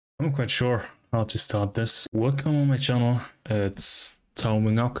I'm quite sure how to start this. Welcome on my channel, it's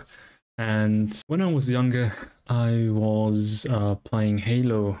Taumingok, and when I was younger I was playing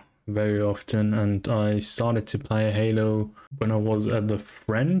Halo very often, and I started to play Halo when I was at the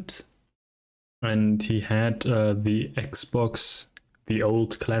friend, and he had the Xbox, the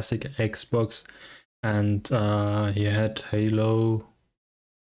old classic Xbox, and he had Halo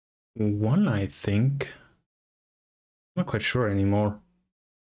 1, I think. I'm not quite sure anymore.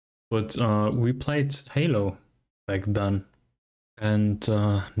 But we played Halo back then. And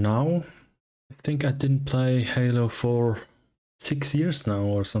now, I think I didn't play Halo for 6 years now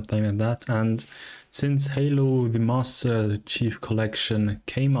or something like that. And since Halo the Master Chief Collection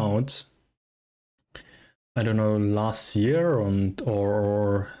came out, I don't know, last year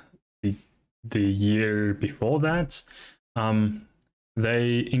or the year before that,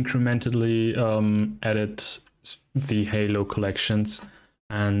 they incrementally added the Halo collections,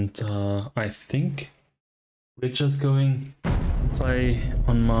 and I think we're just going to play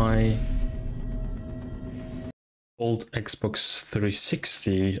on my old Xbox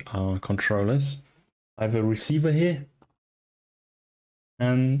 360 controllers. I have a receiver here,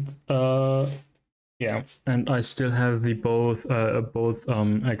 and yeah, and I still have the both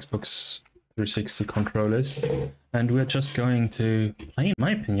Xbox 360 controllers, and we're just going to play. In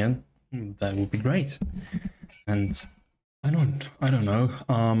my opinion, that would be great. And I don't know.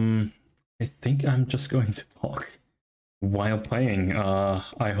 I think I'm just going to talk while playing.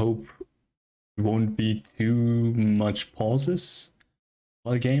 I hope it won't be too much pauses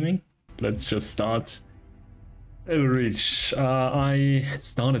while gaming. Let's just start. Reach. I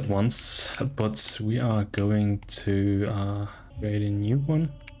started once, but we are going to create a new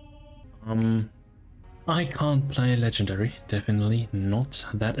one. I can't play Legendary, definitely not.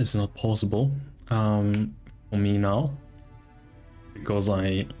 That is not possible for me now, because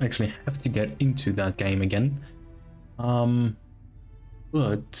I actually have to get into that game again.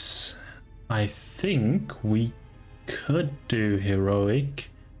 But I think we could do Heroic,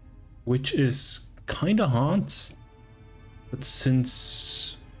 which is kinda hard, but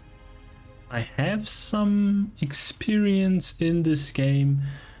since I have some experience in this game,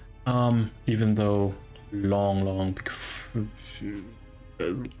 even though long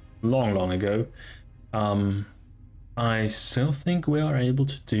ago, I still think we are able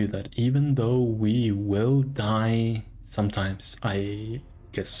to do that, even though we will die sometimes. I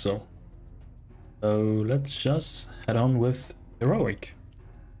guess so. So let's just head on with Heroic,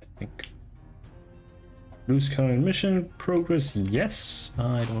 I think. Lose current mission progress, yes.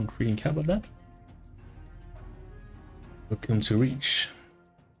 I don't really care about that. Welcome to Reach.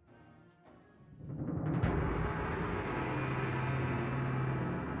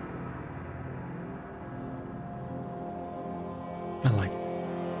 I like it.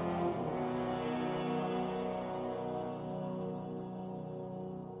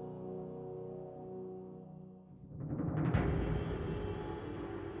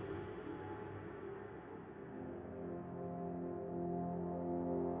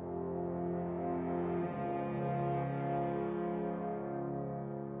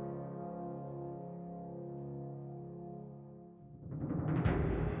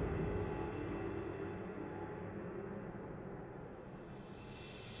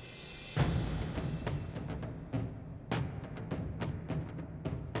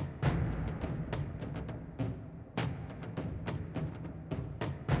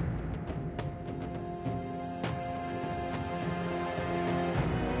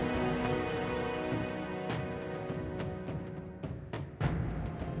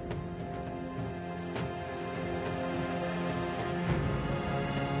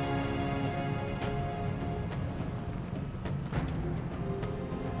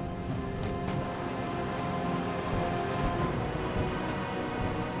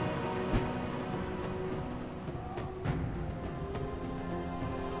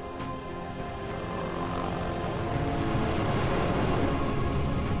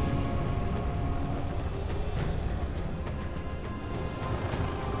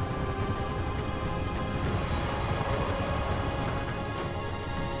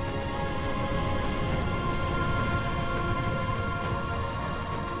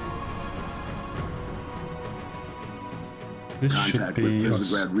 This Contact should be with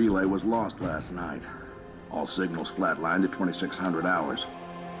us. Visegrad Relay was lost last night. All signals flatlined at 2600 hours.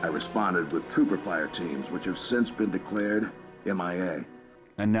 I responded with trooper fire teams, which have since been declared MIA.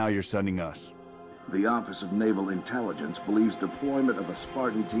 And now you're sending us. The Office of Naval Intelligence believes deployment of a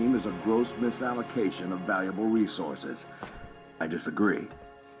Spartan team is a gross misallocation of valuable resources. I disagree.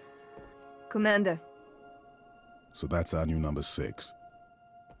 Commander. So that's our new number 6.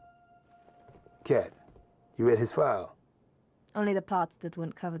 Cat, you read his file? Only the parts that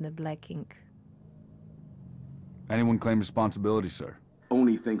weren't covered in black ink. Anyone claim responsibility, sir?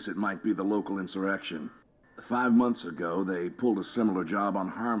 Oni thinks it might be the local insurrection. 5 months ago, they pulled a similar job on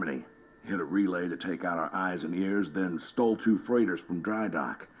Harmony. Hit a relay to take out our eyes and ears, then stole 2 freighters from dry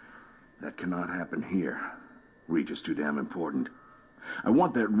dock. That cannot happen here. Reach is too damn important. I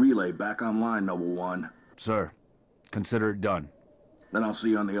want that relay back online, Noble One. Sir, consider it done. Then I'll see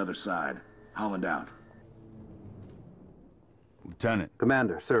you on the other side. Holland out. Lieutenant.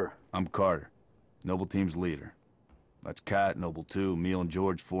 Commander, sir. I'm Carter, Noble Team's leader. That's Cat, Noble 2, Emil and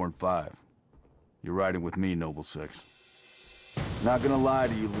George 4 and 5. You're riding with me, Noble 6. Not gonna lie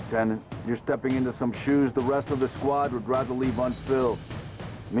to you, Lieutenant. You're stepping into some shoes the rest of the squad would rather leave unfilled.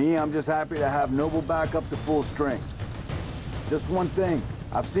 Me, I'm just happy to have Noble back up to full strength. Just one thing,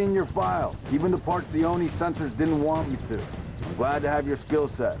 I've seen your file, even the parts the Oni censors didn't want me to. I'm glad to have your skill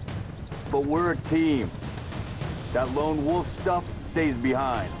set. But we're a team. That lone wolf stuff stays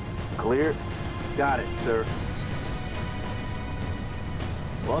behind. Clear? Got it, sir.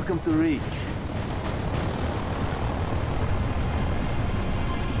 Welcome to Reach.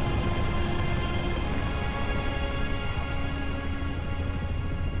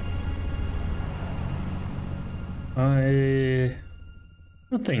 I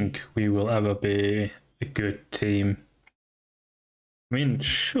don't think we will ever be a good team. I mean,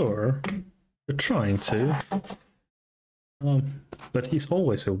 sure, we're trying to. But he's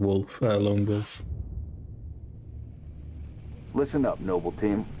always a wolf, lone wolf. Listen up, Noble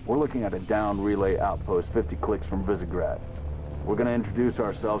Team. We're looking at a downed relay outpost 50 clicks from Visegrad. We're gonna introduce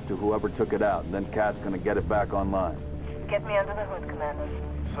ourselves to whoever took it out, and then Cat's gonna get it back online. Get me under the hood, Commander.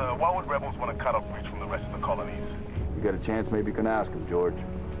 So why would rebels want to cut off Reach from the rest of the colonies? You got a chance, maybe you can ask him, George.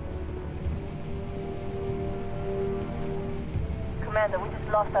 Commander, we just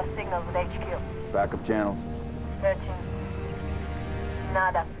lost our signal with HQ. Backup channels? Searching.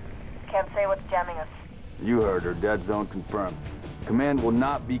 Nada. Can't say what's jamming us. You heard her. Dead zone confirmed. Command will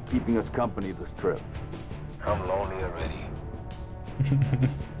not be keeping us company this trip. I'm lonely already.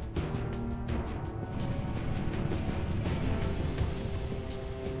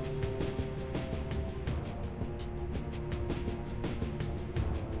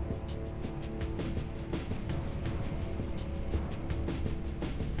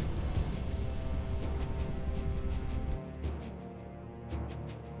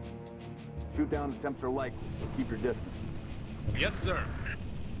 Shoot down attempts are likely, so keep your distance. Yes, sir.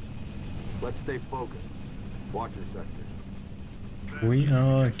 Let's stay focused. Watch your sectors. We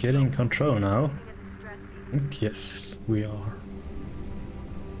are getting control now. Yes, we are.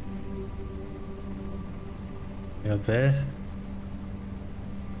 We are there.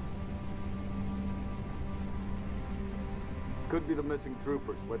 Could be the missing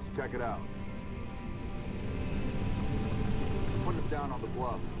troopers. Let's check it out. Put us down on the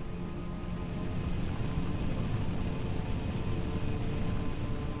bluff.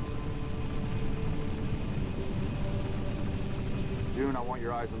 June, I want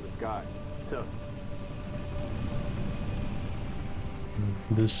your eyes on the sky. Sir.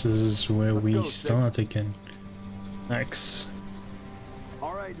 This is where Let's we go, start Six. again. X.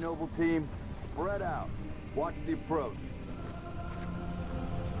 All right, Noble Team, spread out. Watch the approach.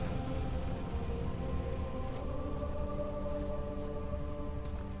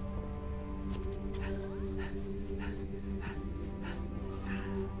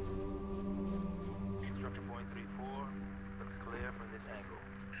 Structure point 34 looks clear from this angle.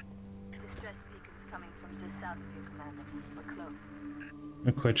 Distress beacon's coming from just south of you, Commander. We're close.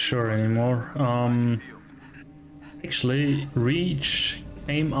 Not quite sure anymore. Actually, Reach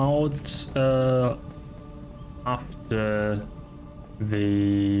came out after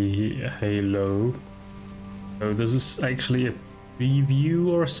the Halo. So this is actually a preview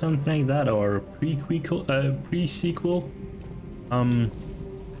or something like that, or a pre-sequel.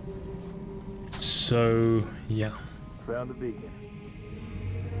 So yeah. Found the beacon.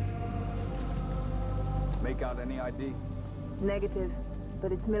 Make out any ID? Negative,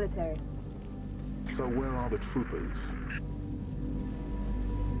 but it's military. So where are the troopers?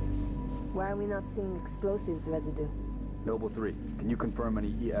 Why are we not seeing explosives residue? Noble 3, can you confirm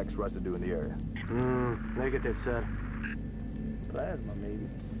any EX residue in the area? Negative, sir. Plasma, maybe.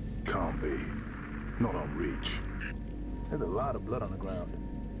 Can't be. Not on Reach. There's a lot of blood on the ground.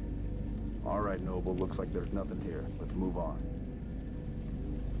 All right, Noble, looks like there's nothing here. Let's move on.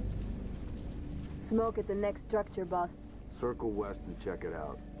 Smoke at the next structure, boss. Circle west and check it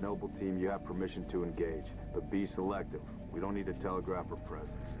out. Noble Team, you have permission to engage, but be selective. We don't need to telegraph our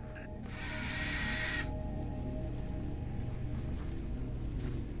presence.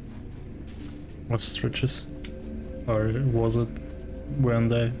 ostriches? Or was it? Weren't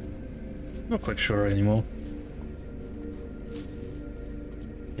they? Not quite sure anymore.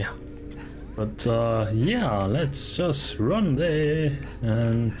 Yeah. But yeah, let's just run there.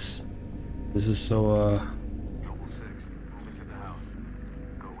 And this is so Noble 6, move into the house.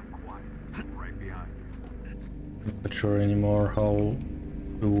 Going quiet. Right behind you. not sure anymore how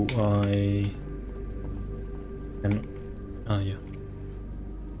do I can yeah.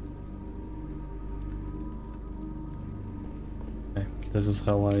 Okay, this is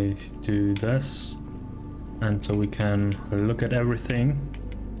how I do this, and so we can look at everything.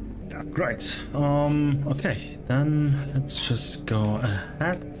 Yeah, great. Okay, then let's just go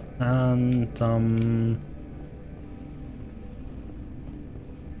ahead and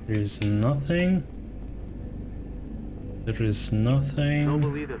there's nothing. There is nothing. Noble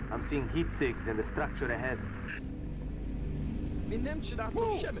leader, I'm seeing heat sigs in the structure ahead.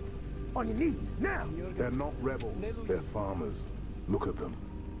 On your knees, now! They're not rebels, they're farmers. Look at them.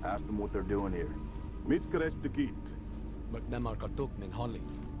 Ask them what they're doing here. Mitkrest git. McNamar kartok min Holly.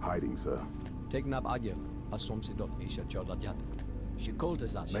 Hiding, sir. Tegnab adjem, asom sidot isha chodladjat. She called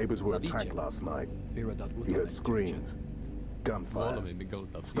us. Neighbors were attacked last night. He heard screams. Gunfire.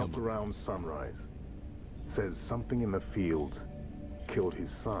 Stopped around sunrise. Says something in the fields killed his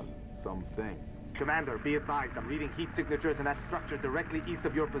son. Something. Commander, be advised, I'm reading heat signatures in that structure directly east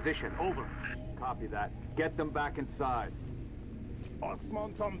of your position. Over. Copy that. Get them back inside.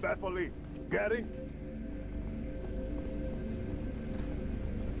 Osman Tom Bethely. Getting?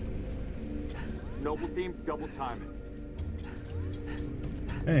 Noble team, double time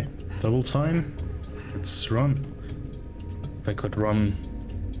it. Hey, double time. Let's run. If I could run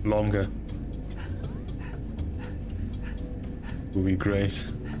longer, would be great.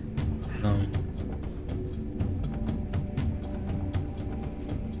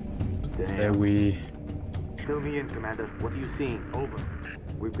 There we. Fill me in, Commander. What are you seeing? Over.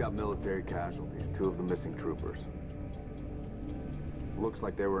 We've got military casualties, 2 of the missing troopers. Looks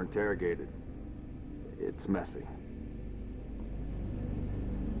like they were interrogated. It's messy.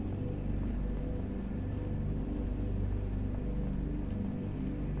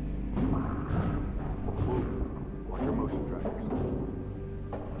 Watch your motion trackers.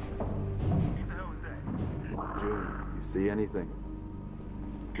 What the hell is that? June, you see anything?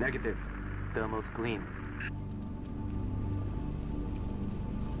 Negative. Thermal's clean.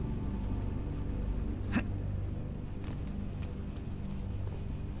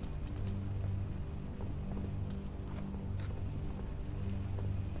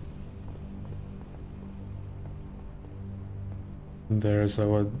 There's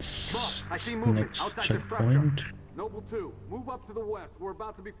our I see movement next outside the checkpoint. structure. Noble 2, move up to the west. We're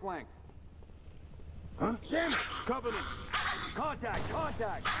about to be flanked. Huh? Damn it! Covenant! Contact!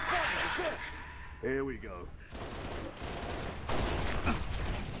 Contact! Assist! Here we go.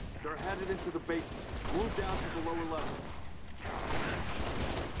 They're headed into the basement. Move down to the lower level.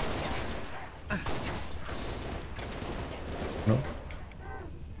 No.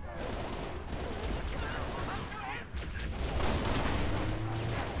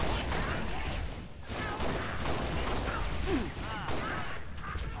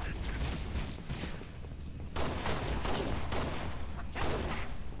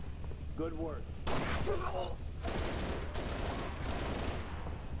 Good work.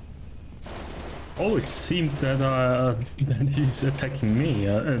 Always seemed that that he's attacking me.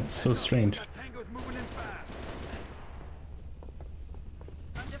 It's so strange. Tango's moving in fast.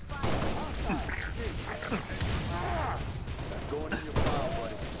 Going in your file,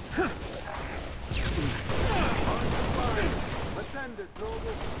 buddy. Let's end this,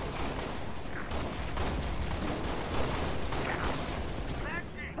 Noble.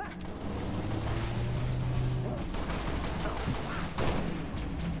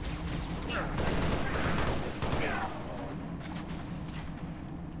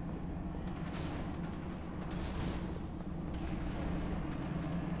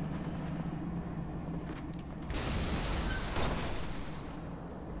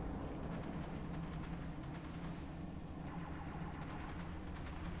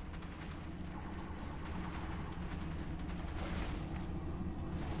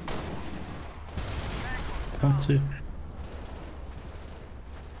 Want to?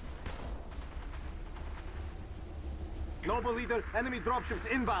 Noble leader, enemy dropships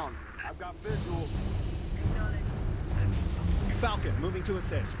inbound. I've got visual. Falcon, moving to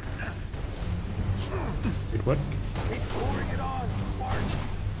assist. Wait, what? Keep pouring it on. March.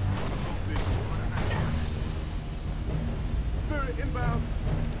 Spirit inbound.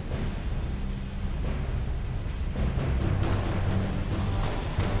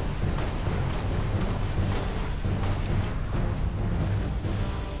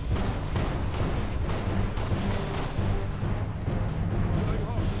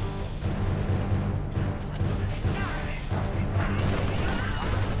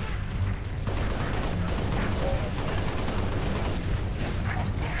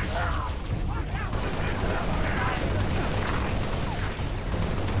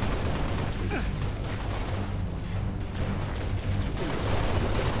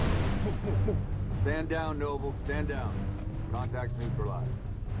 Stand down, Noble. Stand down. Contacts neutralized.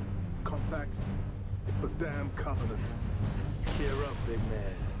 Contacts? It's the damn Covenant. Cheer up, big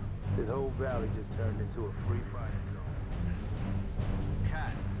man. This whole valley just turned into a free fighting zone.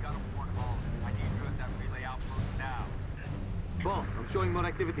 Cat, got a warrant hall. I need you at that relay outpost now. Boss, I'm showing more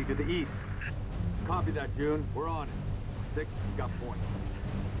activity to the east. Copy that, June. We're on it. 6, you got point.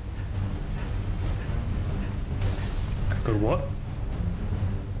 I've got what?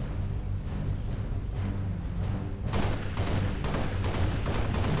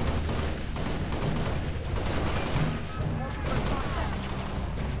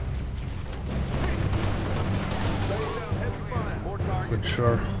 But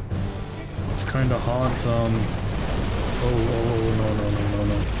sure. It's kinda hard, no.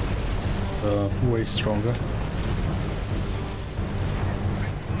 Way stronger.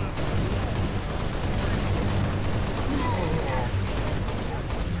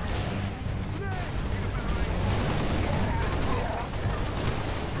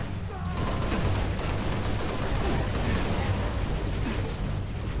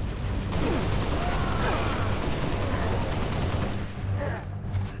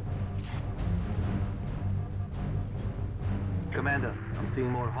 Commander, I'm seeing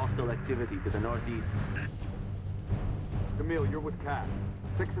more hostile activity to the northeast. Camille, you're with Cat.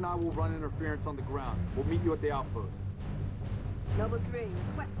 6 and I will run interference on the ground. We'll meet you at the outpost. Noble 3,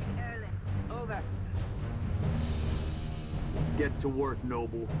 requesting airlift. Over. Get to work,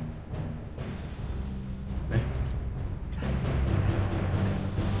 Noble. Okay.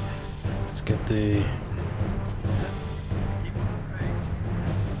 Let's get the...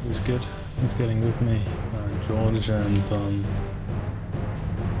 Who's good? Who's getting with me? George and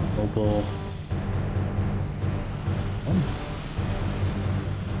Noble.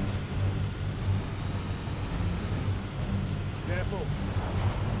 Careful.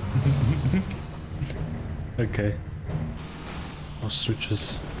 Okay.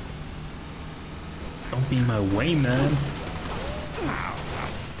 Ostriches. Don't be in my way, man.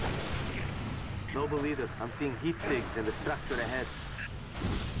 Noble leader, I'm seeing heat sigs in the structure ahead.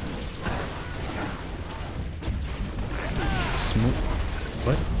 Smooth.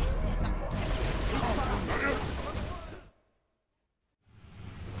 What?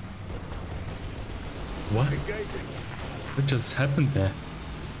 What? What just happened there?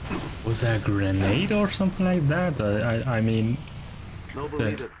 Was there a grenade or something like that? I mean... Noble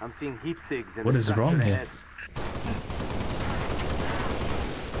leader, I'm seeing heat sigs in what the is structure wrong here? ahead.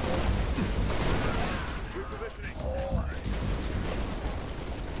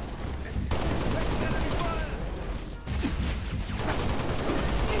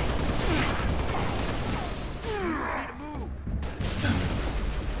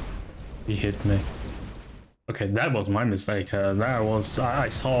 He hit me. Okay, that was my mistake. That was I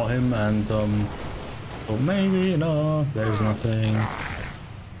saw him and so maybe no, there's nothing.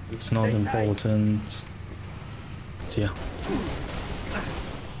 It's not important. But yeah.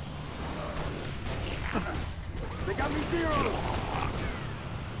 They got me zero.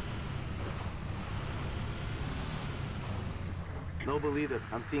 Noble leader,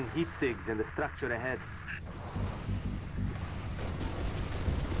 I'm seeing heat sigs in the structure ahead.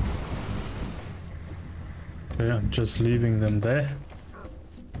 Okay, I'm just leaving them there.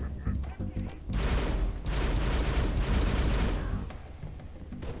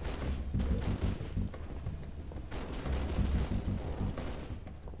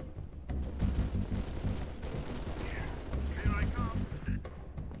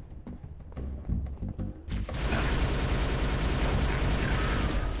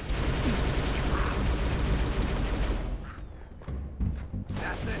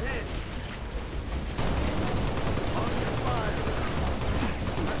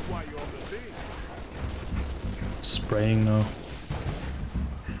 Spraying now.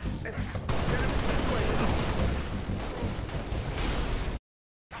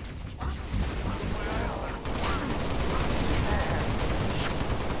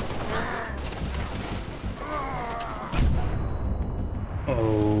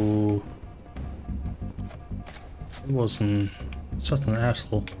 Oh, it wasn't just an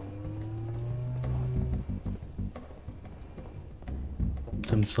asshole. Bumped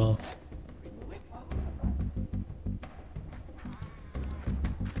himself.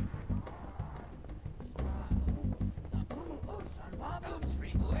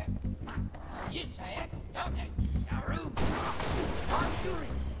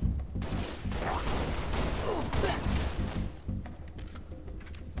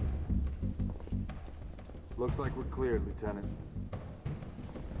 Looks like we're cleared, Lieutenant.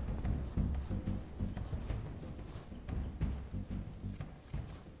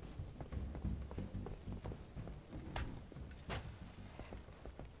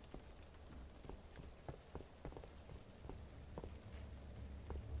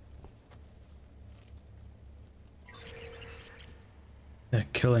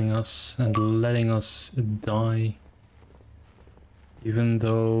 killing us and letting us die. Even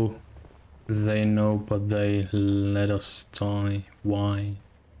though they know, but they let us die. Why?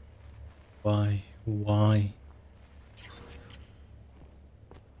 Why? Why?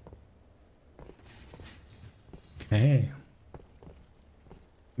 Okay.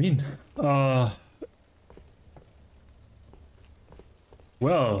 I mean, well,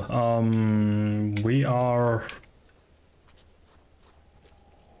 we are...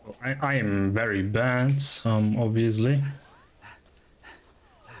 I am very bad, obviously.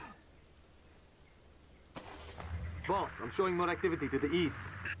 Boss, I'm showing more activity to the east.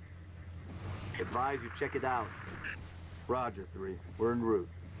 Advise you check it out. Roger, 3. We're en route.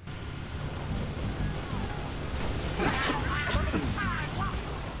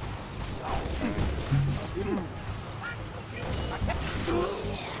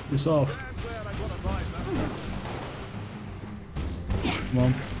 It's off. Come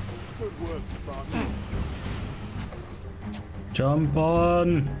on. Jump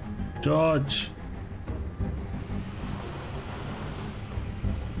on, George.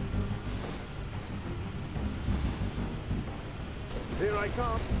 Here I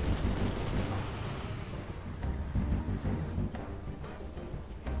come.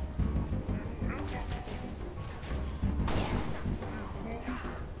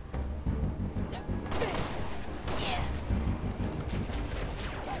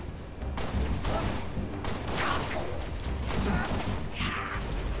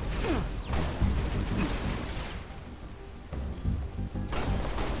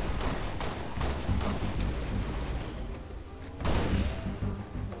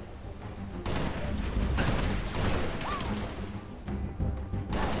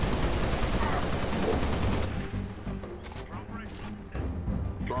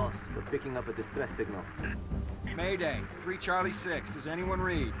 Picking up a distress signal. Mayday, 3 Charlie 6. Does anyone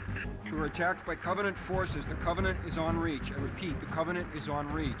read? We were attacked by Covenant forces. The Covenant is en reach. I repeat, the Covenant is en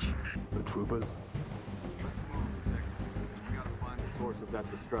reach. The troopers? Let's move, 6. We gotta find the source of that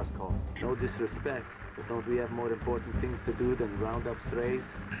distress call. No disrespect, but don't we have more important things to do than round up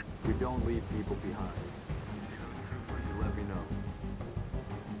strays? We don't leave people behind. You see those troopers, you let me know.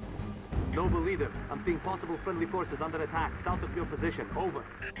 Noble leader, I'm seeing possible friendly forces under attack south of your position. Over.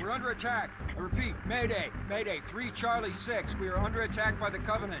 We're under attack. I repeat, Mayday. Mayday, 3 Charlie 6. We are under attack by the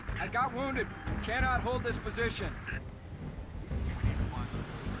Covenant. I got wounded. Cannot hold this position.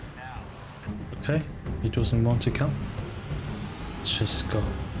 Okay, he doesn't want to come. Let's just go.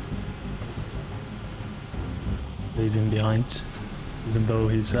 Leave him behind. Even though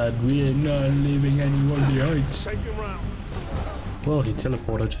he said, we are not leaving anyone behind. Take him round. Well, he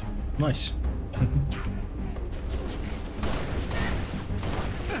teleported. Nice.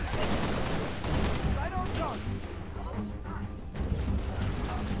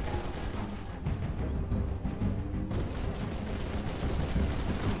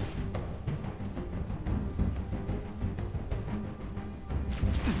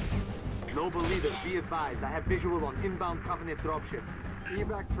 Noble leader, be advised. I have visual on inbound Covenant dropships.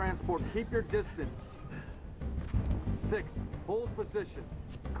 Evac transport, keep your distance. 6, hold position.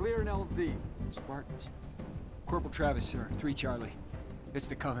 Clear an LZ. Spartans. Corporal Travis, sir. 3 Charlie. It's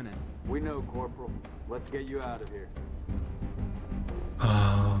the Covenant. We know, Corporal. Let's get you out of here.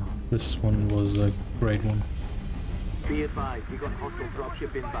 This one was a great one. Be advised, we got hostile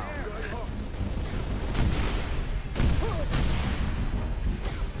dropship inbound.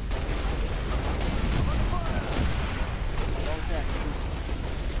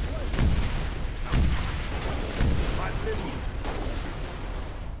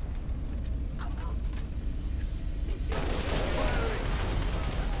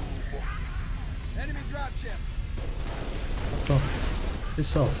 Enemy dropship. Oh,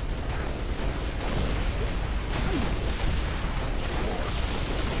 piss off.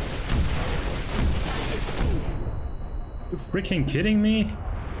 You freaking kidding me?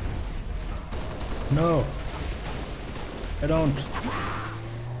 No. I don't.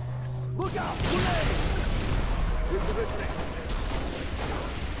 Look out! Repositioning.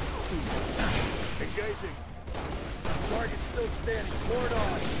 Engaging. Target still standing. Board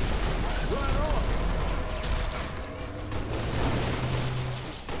on. Right on.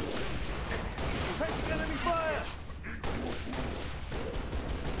 Taking enemy fire.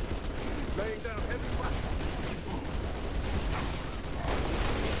 Laying down heavy fire.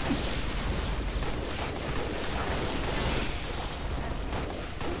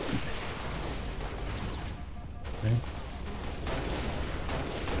 Okay.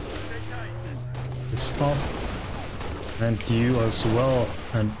 Stop. And you as well.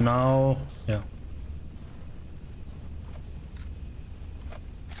 And now, yeah.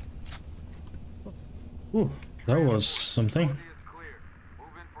 Ooh, that was something.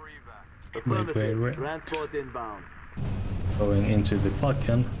 Affirmative. Transport inbound. Going into the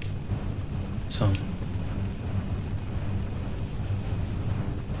Falcon. Some.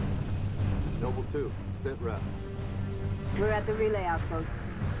 Noble 2, sit rep. We're at the relay outpost.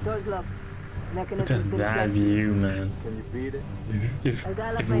 Doors locked. Look Mechanism's at been that flushed. view, man. Can you beat it? If I'll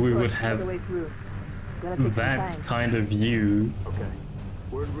dial up if my we torch would all have the way through. Gonna take some that time. kind of view, Okay.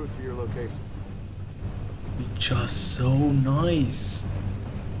 We're en route to your location. just so nice.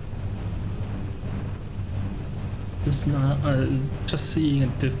 Just not, just seeing a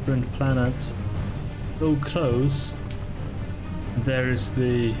different planet so close. There is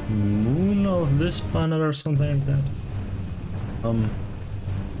the moon of this planet or something like that.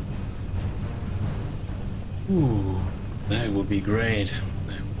 Ooh, that would be great.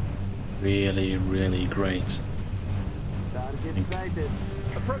 That would be really, really great. Time to get sighted.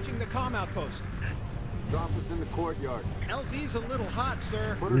 Approaching the comm outpost. Drop us in the courtyard. LZ's a little hot,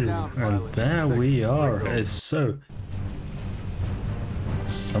 sir. Put her down, And pilot. there we are. Let's go. It's so.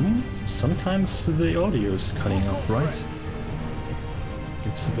 Sometimes the audio is cutting out, right?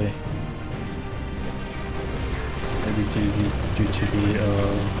 Seems to be. Maybe due to the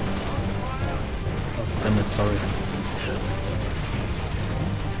oh, damn it, sorry.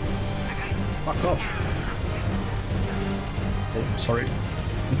 Fuck off. Oh, sorry.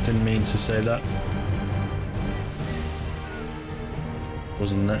 Didn't mean to say that.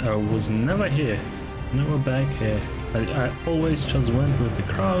 Was never here. Never back here. I always just went with the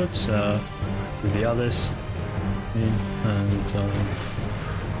crowds, with the others, and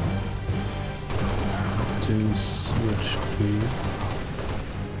to switch to.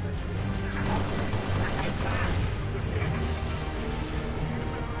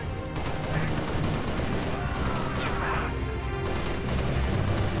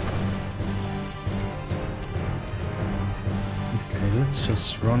 Okay, let's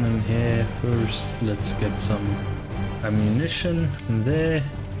just run in here first. Let's get some ammunition there.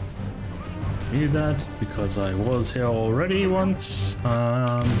 Do that because I was here already once.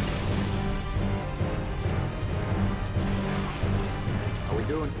 How we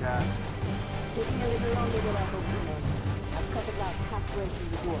doing, Cat? Taking a little longer than I hoped, man. I've cut about halfway through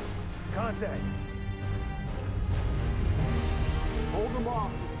the door. Contact. Hold them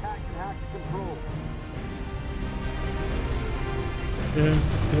off. The Cat can hack control.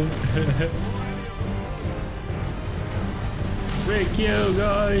 Break you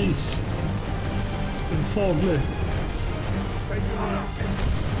guys! Fogly.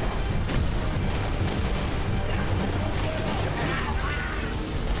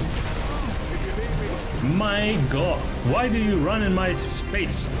 My god, why do you run in my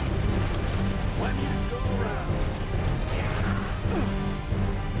space?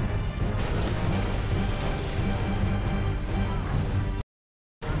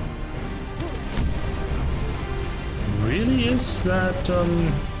 Really is that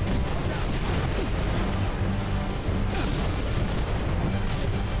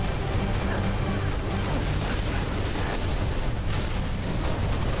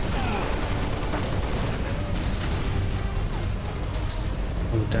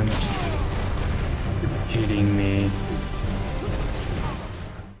oh damn it. You're kidding me.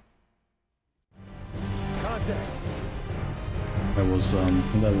 Contact. That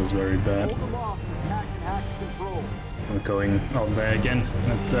was very bad. Hold them off. The Cat can hack control. We're going out there again,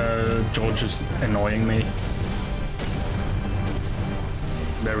 and George is annoying me.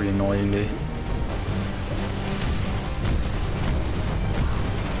 Very annoyingly.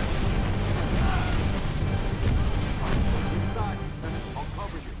 Inside, Lieutenant. I'll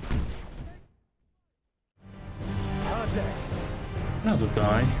cover you. Contact. Another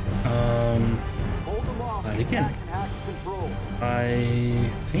die. Hold them off. And The again. Cat can hack control. I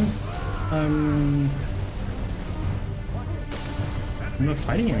think I'm not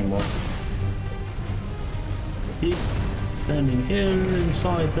fighting anymore. Keep standing here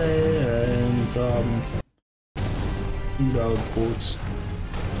inside there and shoot out ports.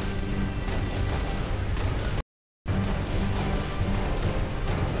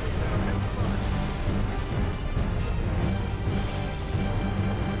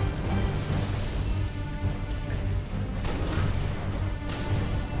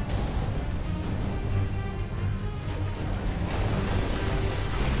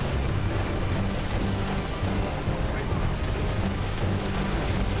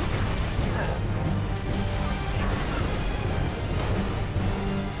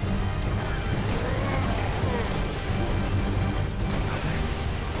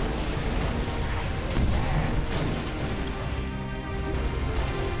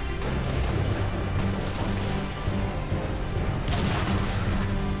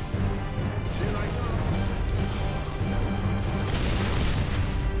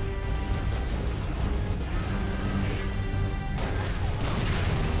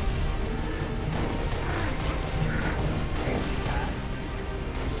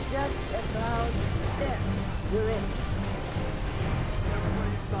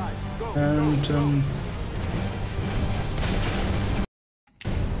 mountain.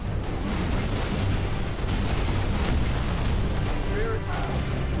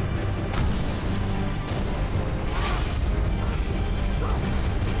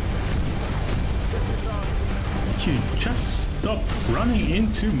 You just stop running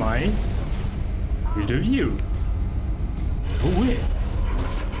into my field of view. Oh wait.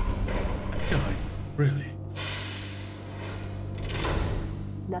 God, really?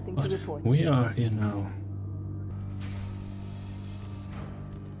 Nothing But to report. we are here now.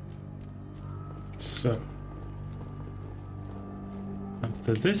 So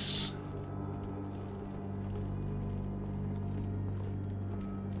after this,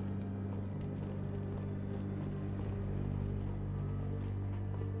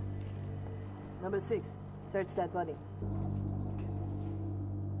 Number 6, search that body.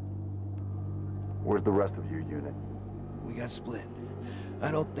 Where's the rest of your unit? We got split.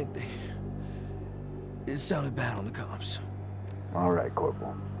 I don't think they... It sounded bad on the comms. All right,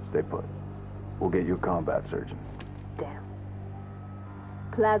 Corporal. Stay put. We'll get you a combat surgeon. Damn.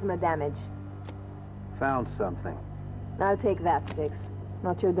 Plasma damage. Found something. I'll take that, 6.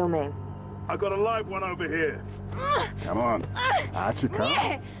 Not your domain. I got a live one over here. Come on. Out you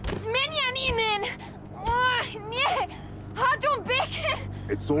come.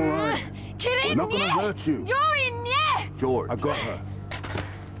 It's all right. We're not gonna hurt you. George. I got her.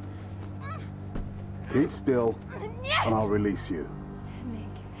 Keep still, and I'll release you.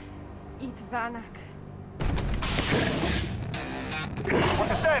 What's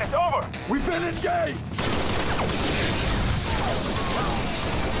the status? Over! We've been engaged!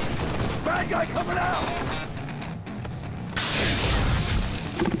 Bad guy coming out!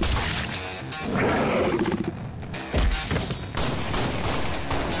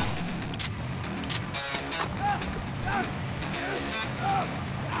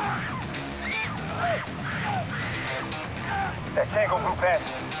 That Tango group has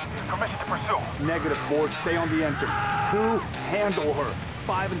permission to pursue. Negative, 4. Stay on the entrance. 2, handle her.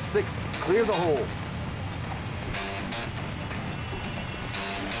 5 and 6, clear the hole.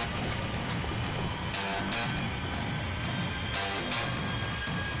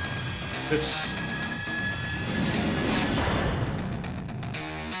 this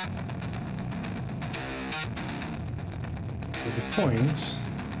is the point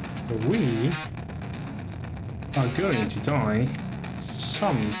where we are going to die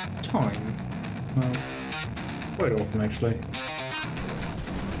sometime. Well, quite often actually.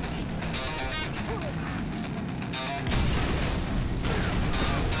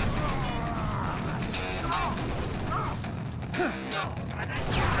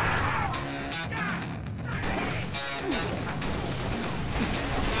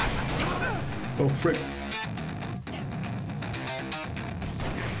 Oh frick.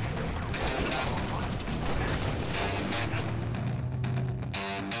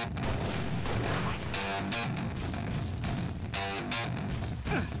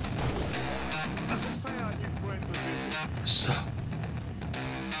 So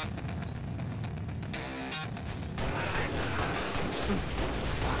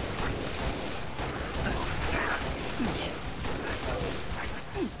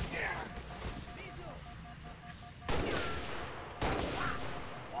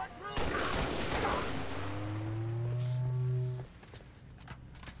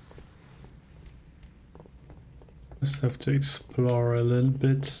just have to explore a little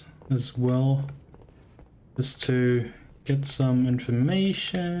bit as well, just to get some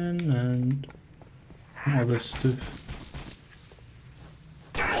information and other stuff.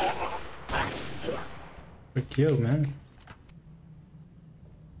 Frick yo, man.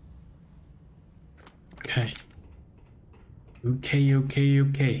 Okay.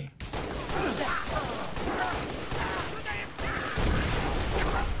 Okay.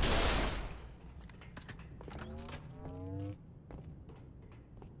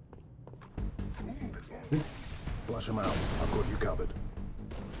 Flush him out. I've got you covered.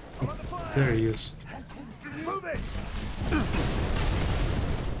 There he is. Move it!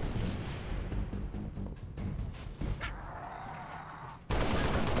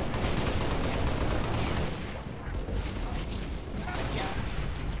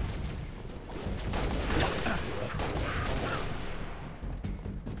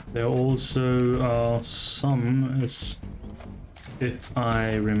 There also are some, if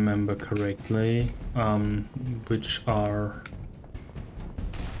I remember correctly, which are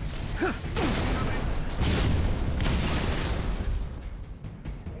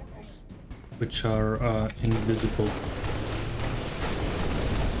invisible.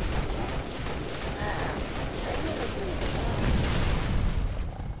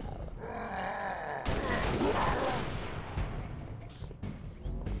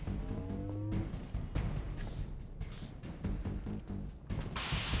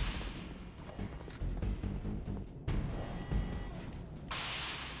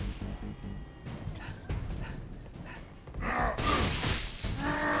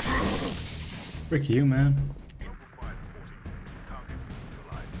 Frick you, man.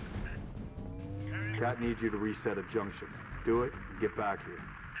 Cat needs you to reset a junction. Do it and get back here.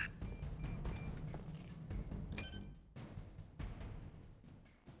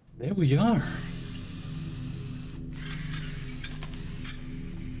 There we are.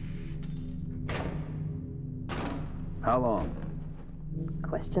 How long?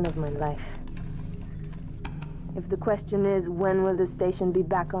 Question of my life. If the question is, when will the station be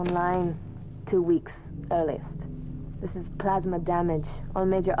back online? 2 weeks, earliest. This is plasma damage. All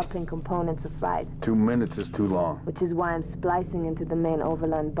major uplink components are fried. 2 minutes is too long. Which is why I'm splicing into the main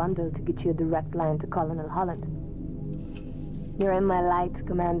overland bundle to get you a direct line to Colonel Holland. You're in my light,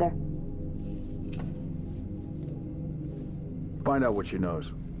 Commander. Find out what she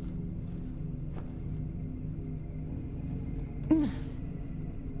knows.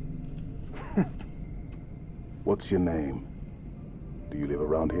 What's your name? Do you live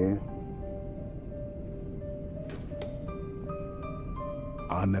around here?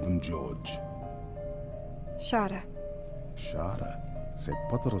 Arnevim George. Shada. Shada. C'est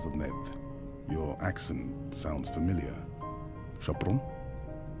Potroznev. Your accent sounds familiar. Shapron?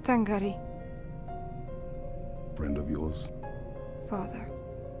 Tangari. Friend of yours? Father.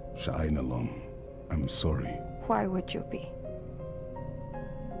 Sha'ainalom. I'm sorry. Why would you be?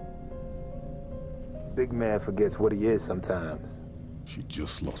 Big man forgets what he is sometimes. She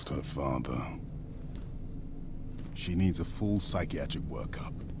just lost her father. She needs a full psychiatric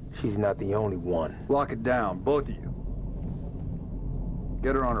workup. She's not the only one. Lock it down, both of you.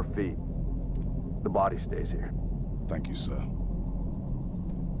 Get her on her feet. The body stays here. Thank you, sir.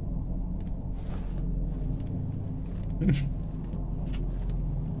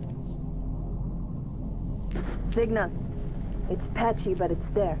 Signal. It's patchy, but it's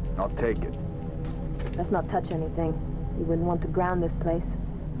there. I'll take it. Let's not touch anything. You wouldn't want to ground this place.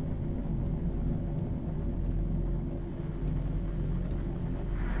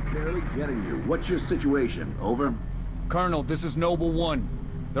 Barely getting you. What's your situation? Over? Colonel, this is Noble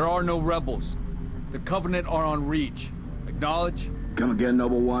 1. There are no rebels. The Covenant are on Reach. Acknowledge? Come again,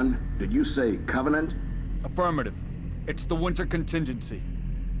 Noble 1. Did you say Covenant? Affirmative. It's the winter contingency.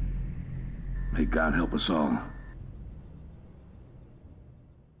 May God help us all.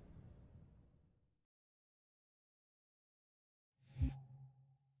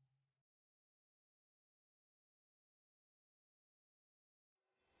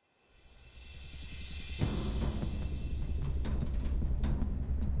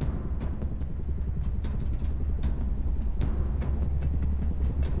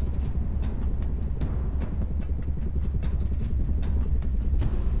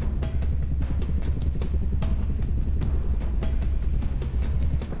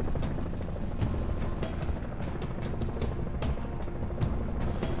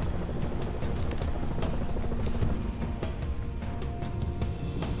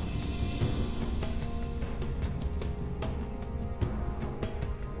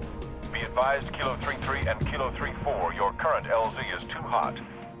 Advised Kilo 33 and Kilo 34, your current LZ is too hot.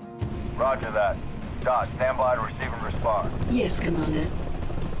 Roger that. Dot, stand by to receive and respond. Yes, Commander.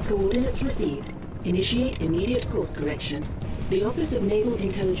 Coordinates received. Initiate immediate course correction. The Office of Naval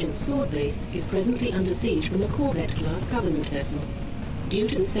Intelligence Sword Base is presently under siege from a Corvette-class Covenant vessel. Due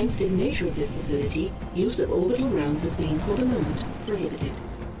to the sensitive nature of this facility, use of orbital rounds has been, for the moment, prohibited.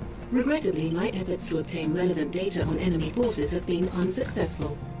 Regrettably, my efforts to obtain relevant data on enemy forces have been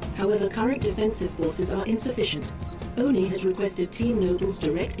unsuccessful. However, current defensive forces are insufficient. ONI has requested Team Noble's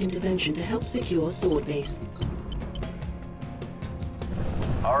direct intervention to help secure Sword Base.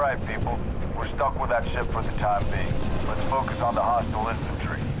 All right, people. We're stuck with that ship for the time being. Let's focus on the hostile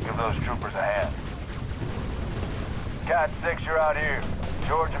infantry. Give those troopers a hand. Cat 6, you're out here.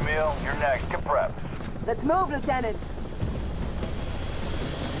 George, Emile, you're next. Get prepped. Let's move, Lieutenant.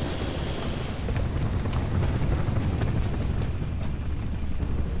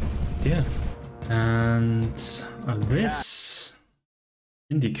 Yeah, and this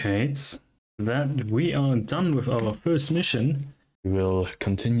indicates that we are done with our first mission. We will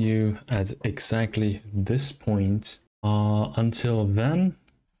continue at exactly this point. Until then,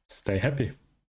 stay happy.